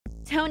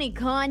Tony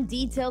Khan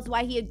details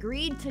why he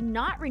agreed to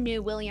not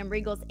renew William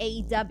Regal's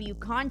AEW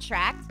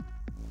contract.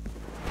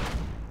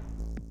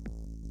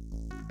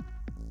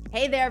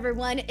 Hey there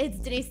everyone, it's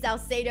Denise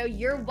Salcedo.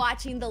 You're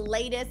watching the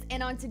latest,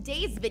 and on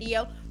today's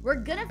video, we're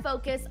gonna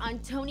focus on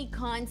Tony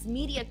Khan's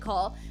media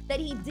call that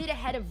he did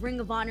ahead of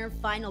Ring of Honor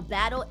Final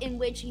Battle, in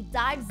which he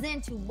dives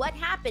into what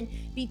happened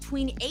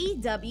between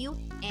AEW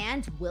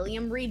and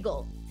William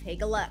Regal.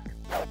 Take a look.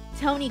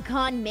 Tony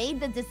Khan made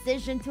the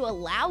decision to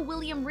allow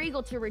William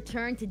Regal to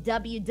return to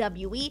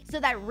WWE so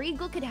that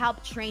Regal could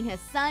help train his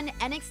son,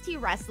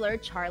 NXT wrestler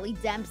Charlie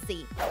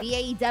Dempsey.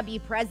 The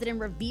AEW president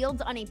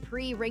revealed on a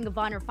pre-Ring of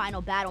Honor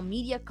Final Battle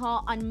media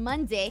call on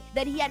Monday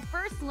that he had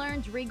first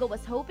learned Regal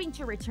was hoping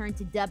to return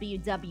to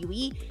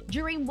WWE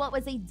during what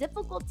was a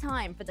difficult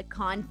time for the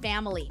Khan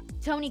family.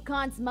 Tony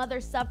Khan's mother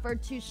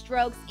suffered 2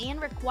 strokes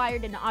and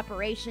required an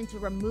operation to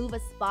remove a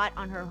spot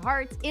on her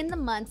heart in the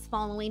months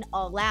following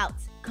All Out.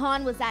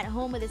 Khan was at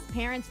home with his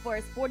parents for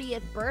his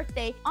 40th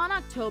birthday on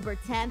October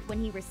 10th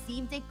when he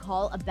received a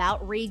call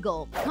about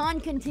Regal. Khan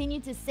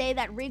continued to say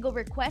that Regal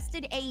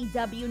requested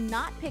AEW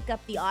not pick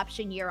up the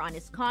option year on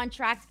his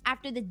contract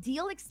after the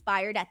deal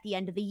expired at the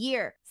end of the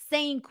year,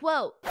 saying,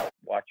 quote,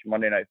 "Watch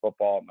Monday Night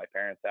Football at my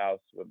parents'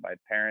 house with my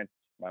parents.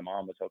 My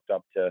mom was hooked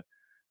up to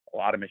a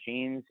lot of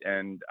machines,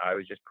 and I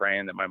was just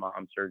praying that my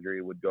mom's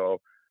surgery would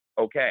go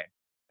okay."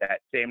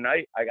 That same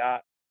night, I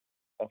got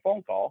a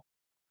phone call,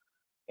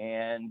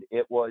 and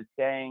it was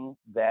saying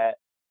that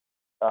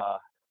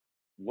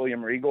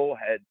William Regal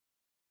had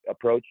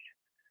approached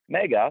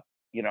Mega,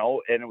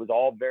 and it was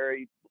all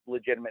very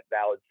legitimate,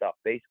 valid stuff.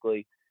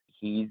 Basically,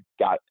 he's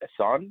got a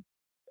son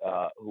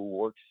who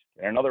works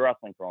in another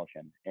wrestling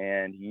promotion,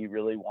 and he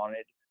really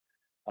wanted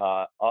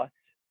us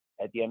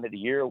at the end of the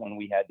year, when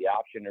we had the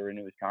option to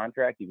renew his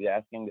contract. He was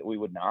asking that we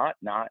would not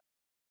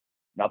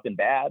nothing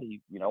bad.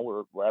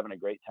 We're having a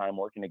great time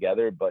working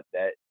together, but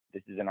that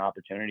this is an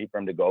opportunity for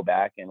him to go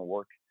back and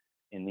work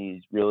in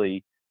these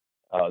really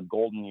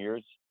golden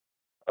years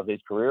of his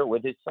career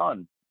with his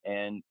son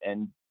and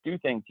do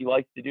things he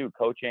likes to do,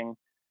 coaching,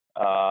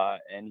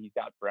 and he's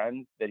got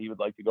friends that he would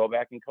like to go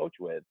back and coach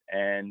with.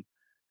 And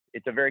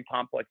it's a very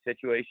complex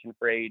situation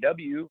for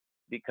AEW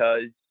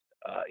because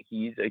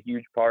he's a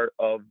huge part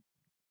of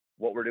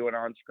what we're doing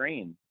on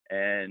screen,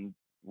 and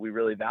we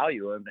really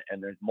value him,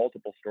 and there's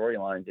multiple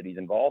storylines that he's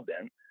involved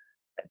in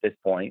at this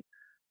point.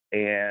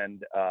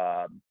 And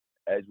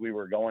as we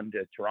were going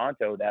to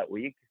Toronto that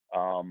week,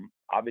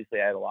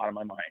 obviously I had a lot on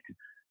my mind.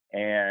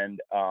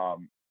 And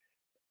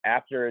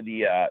after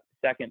the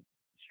second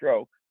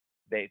stroke,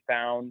 they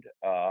found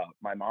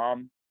my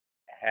mom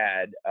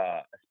had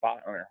a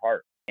spot on her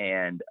heart,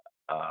 and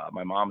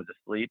my mom was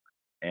asleep,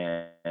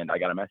 and I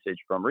got a message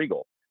from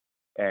Regal,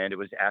 and it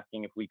was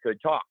asking if we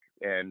could talk.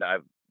 And I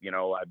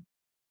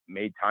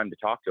made time to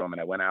talk to him,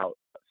 and I went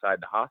outside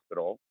the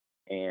hospital,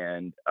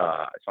 and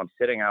so I'm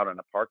sitting out on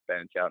a park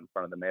bench out in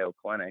front of the Mayo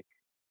Clinic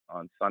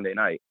on Sunday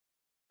night,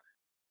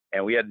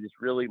 and we had this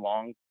really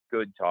long,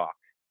 good talk,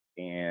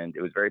 and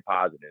it was very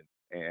positive.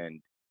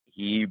 And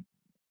he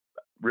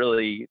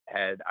really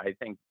had, I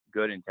think,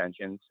 good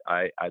intentions,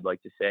 I'd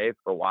like to say,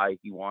 for why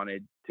he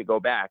wanted to go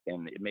back.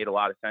 And it made a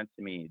lot of sense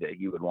to me that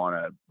he would want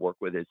to work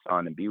with his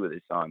son and be with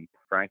his son.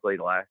 Frankly,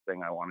 the last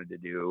thing I wanted to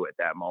do at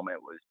that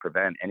moment was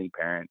prevent any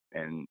parent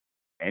and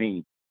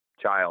any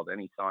child,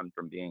 any son,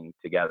 from being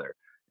together.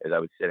 As I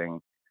was sitting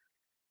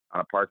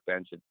on a park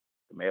bench at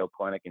the Mayo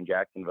Clinic in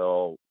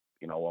Jacksonville,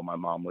 while my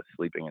mom was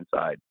sleeping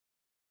inside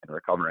and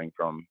recovering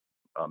from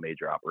a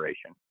major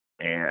operation.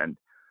 And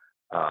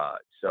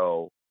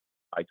so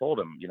I told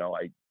him,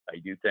 I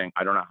do think,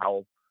 I don't know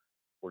how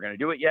we're going to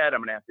do it yet.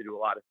 I'm going to have to do a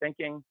lot of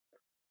thinking.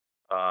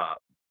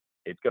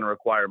 It's going to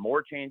require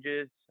more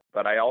changes,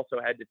 but I also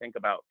had to think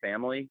about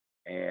family.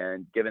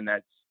 And given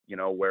that's,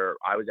 where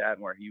I was at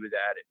and where he was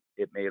at,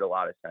 it made a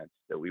lot of sense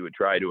that we would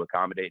try to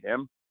accommodate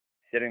him.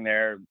 Sitting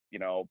there,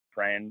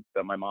 praying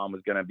that my mom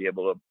was going to be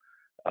able to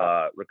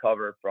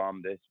recover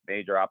from this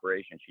major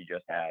operation she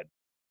just had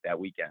that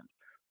weekend.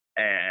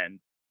 And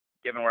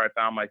given where I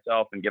found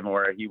myself and given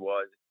where he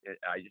was,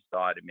 I just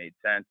thought it made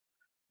sense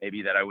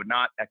maybe that I would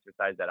not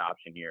exercise that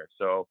option here.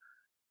 So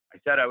I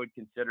said I would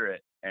consider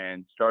it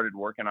and started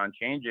working on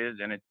changes,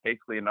 and it's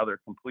basically another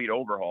complete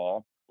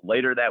overhaul.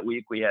 Later that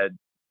week, we had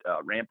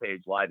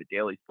Rampage live at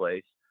Daly's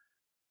Place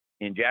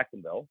in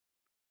Jacksonville,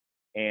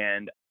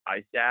 and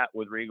I sat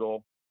with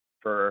Regal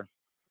for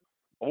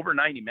over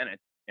 90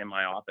 minutes in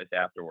my office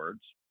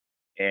afterwards,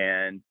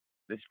 and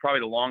this is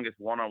probably the longest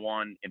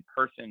one-on-one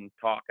in-person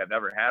talk I've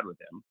ever had with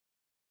him.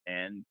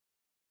 And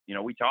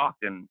we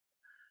talked, and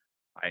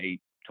I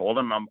told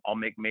him I'll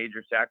make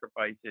major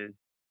sacrifices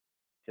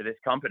to this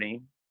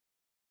company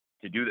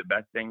to do the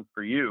best thing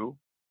for you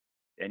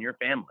and your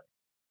family.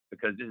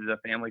 because this is a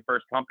family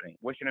first company.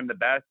 Wishing him the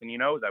best, and he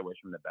knows I wish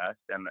him the best.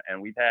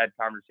 And we've had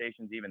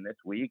conversations even this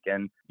week,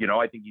 and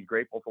I think he's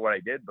grateful for what I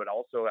did, but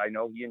also I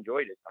know he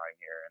enjoyed his time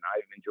here, and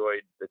I've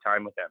enjoyed the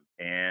time with him.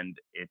 And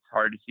it's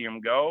hard to see him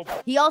go.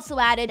 He also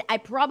added, I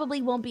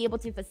probably won't be able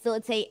to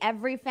facilitate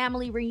every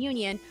family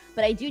reunion,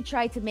 but I do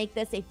try to make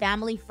this a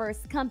family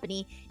first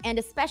company, and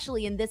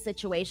especially in this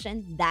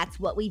situation, that's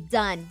what we've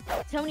done.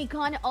 Tony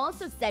Khan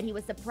also said he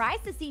was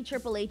surprised to see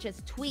Triple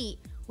H's tweet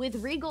with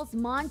Regal's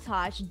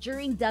montage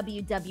during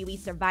WWE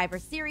Survivor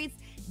Series,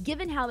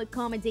 given how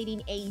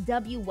accommodating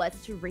AEW was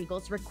to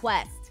Regal's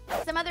request.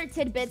 Some other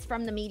tidbits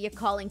from the media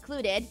call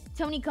included,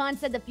 Tony Khan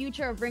said the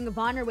future of Ring of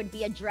Honor would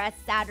be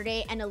addressed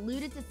Saturday and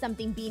alluded to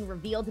something being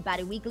revealed about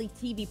a weekly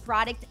TV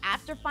product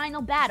after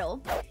Final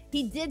Battle.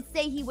 He did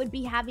say he would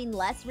be having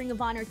less Ring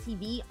of Honor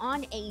TV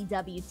on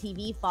AEW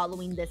TV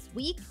following this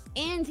week,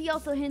 and he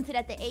also hinted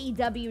at the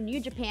AEW New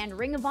Japan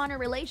Ring of Honor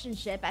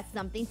relationship as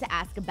something to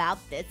ask about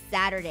this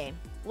Saturday.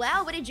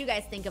 Well, what did you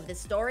guys think of this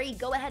story?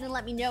 Go ahead and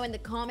let me know in the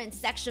comments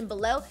section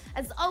below.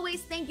 As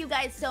always, thank you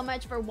guys so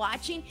much for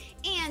watching,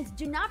 and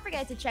do not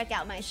forget to check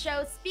out my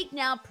show, Speak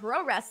Now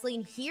Pro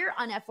Wrestling, here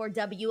on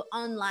F4W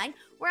Online,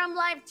 where I'm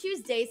live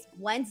Tuesdays,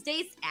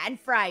 Wednesdays, and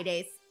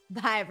Fridays.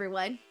 Bye,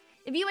 everyone.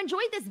 If you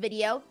enjoyed this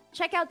video,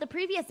 check out the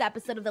previous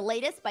episode of The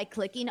Latest by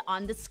clicking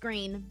on the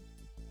screen.